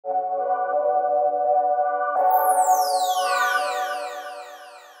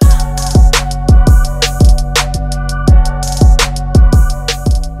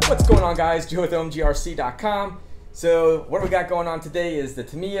guys? Joe with OMGRC.com. So what we got going on today is the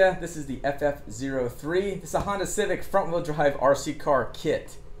TAMIYA. This is the FF-03. This is a Honda Civic front-wheel drive RC car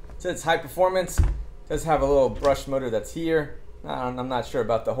kit. So it's high performance. It does have a little brush motor that's here. I'm not sure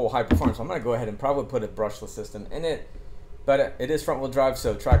about the whole high performance. So I'm going to go ahead and probably put a brushless system in it. But it is front-wheel drive,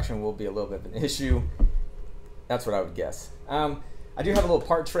 so traction will be a little bit of an issue. That's what I would guess. I do have a little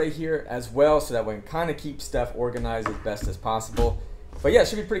part tray here as well, so that we can kind of keep stuff organized as best as possible. But yeah, it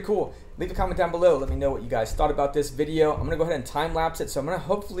should be pretty cool. Leave a comment down below. Let me know what you guys thought about this video. I'm going to go ahead and time lapse it. So I'm going to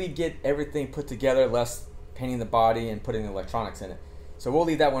hopefully get everything put together, less painting the body and putting the electronics in it. So we'll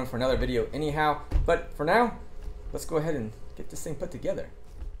leave that one for another video anyhow. But for now, let's go ahead and get this thing put together.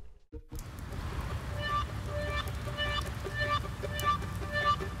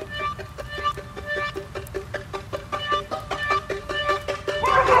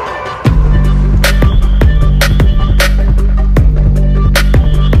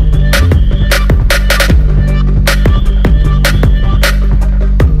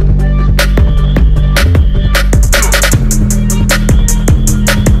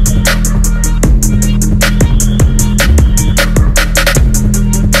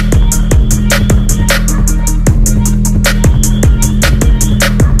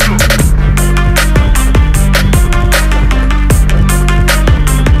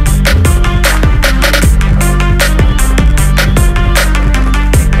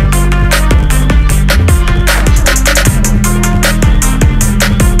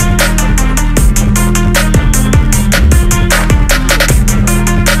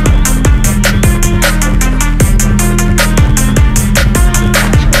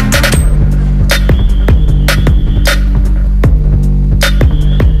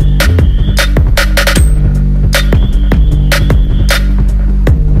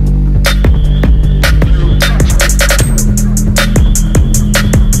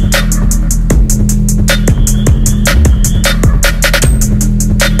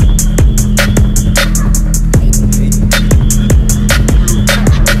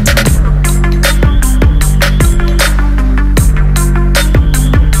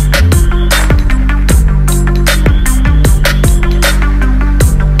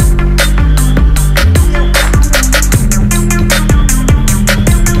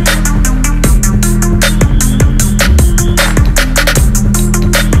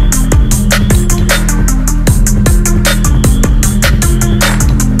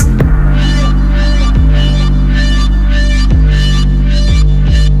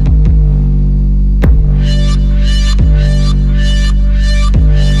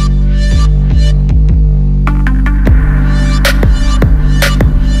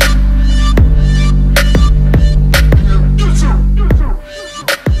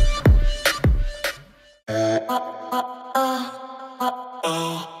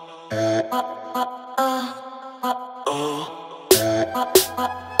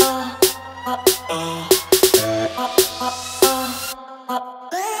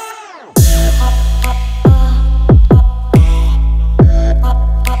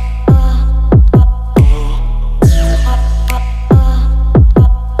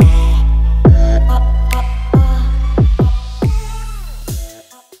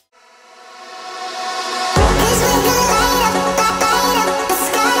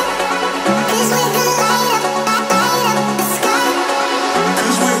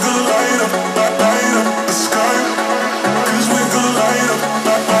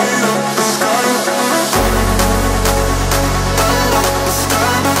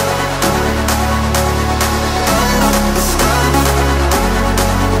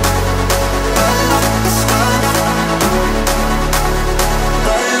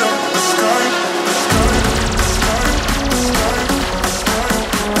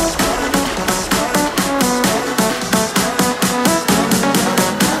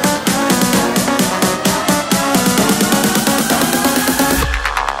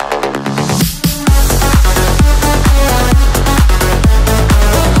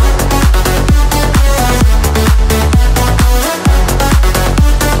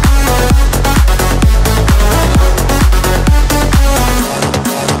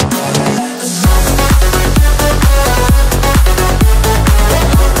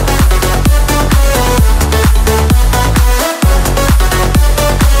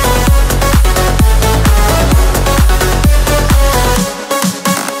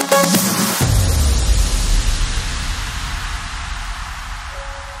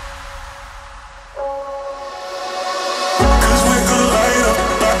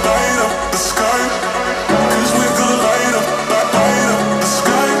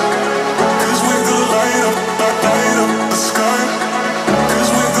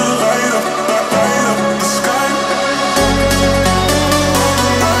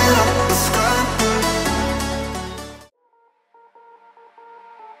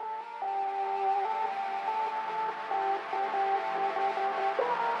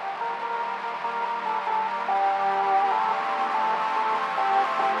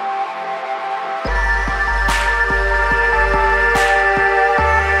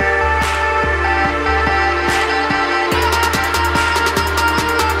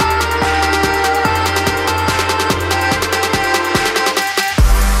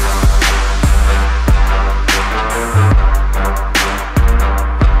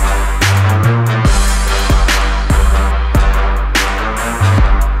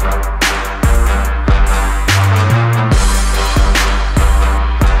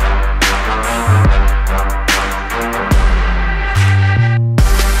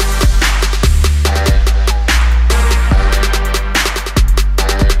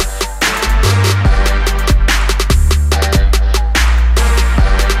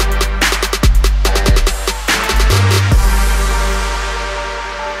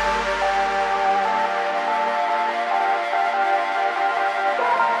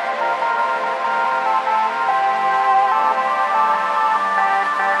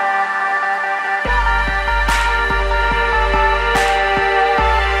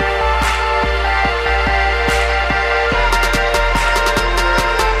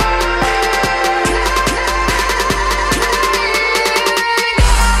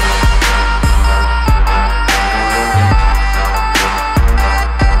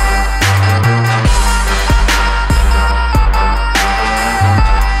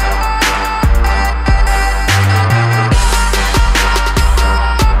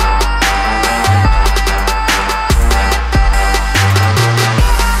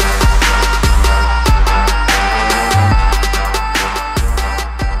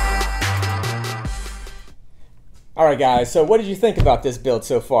 Alright guys, so what did you think about this build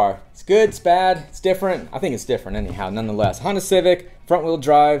so far? It's good, it's bad, it's different. I think it's different anyhow, nonetheless. Honda Civic, front wheel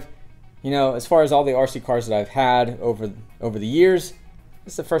drive. You know, as far as all the RC cars that I've had over the years,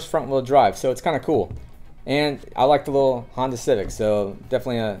 this is the first front wheel drive, so it's kind of cool. And I like the little Honda Civic, so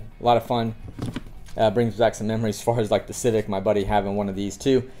definitely a lot of fun. Brings back some memories as far as like the Civic, my buddy having one of these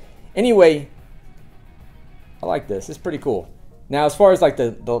too. Anyway, I like this, it's pretty cool. Now as far as like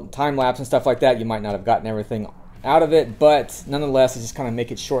the time lapse and stuff like that, you might not have gotten everything out of it, but nonetheless, it's just kind of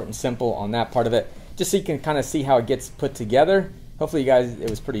make it short and simple on that part of it, just so you can kind of see how it gets put together. Hopefully you guys, it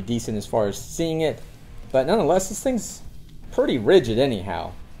was pretty decent as far as seeing it, but nonetheless, this thing's pretty rigid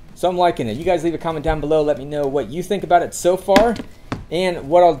anyhow. So I'm liking it. You guys leave a comment down below, let me know what you think about it so far. And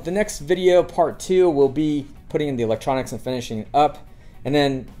the next video, part 2, will be putting in the electronics and finishing it up. And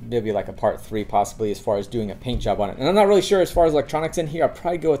then maybe like a part 3 possibly as far as doing a paint job on it. And I'm not really sure as far as electronics in here. I'll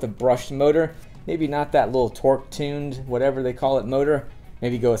probably go with a brushed motor. Maybe not that little torque tuned, whatever they call it, motor.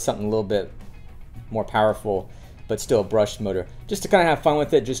 Maybe go with something a little bit more powerful, but still a brushed motor. Just to kind of have fun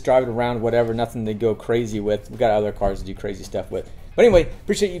with it, just drive it around, whatever, nothing to go crazy with. We've got other cars to do crazy stuff with. But anyway,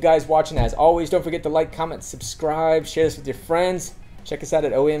 appreciate you guys watching as always. Don't forget to like, comment, subscribe, share this with your friends. Check us out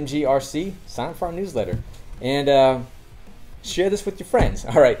at OMGRC. Sign up for our newsletter. And share this with your friends.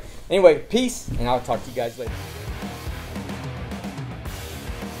 All right. Anyway, peace, and I'll talk to you guys later.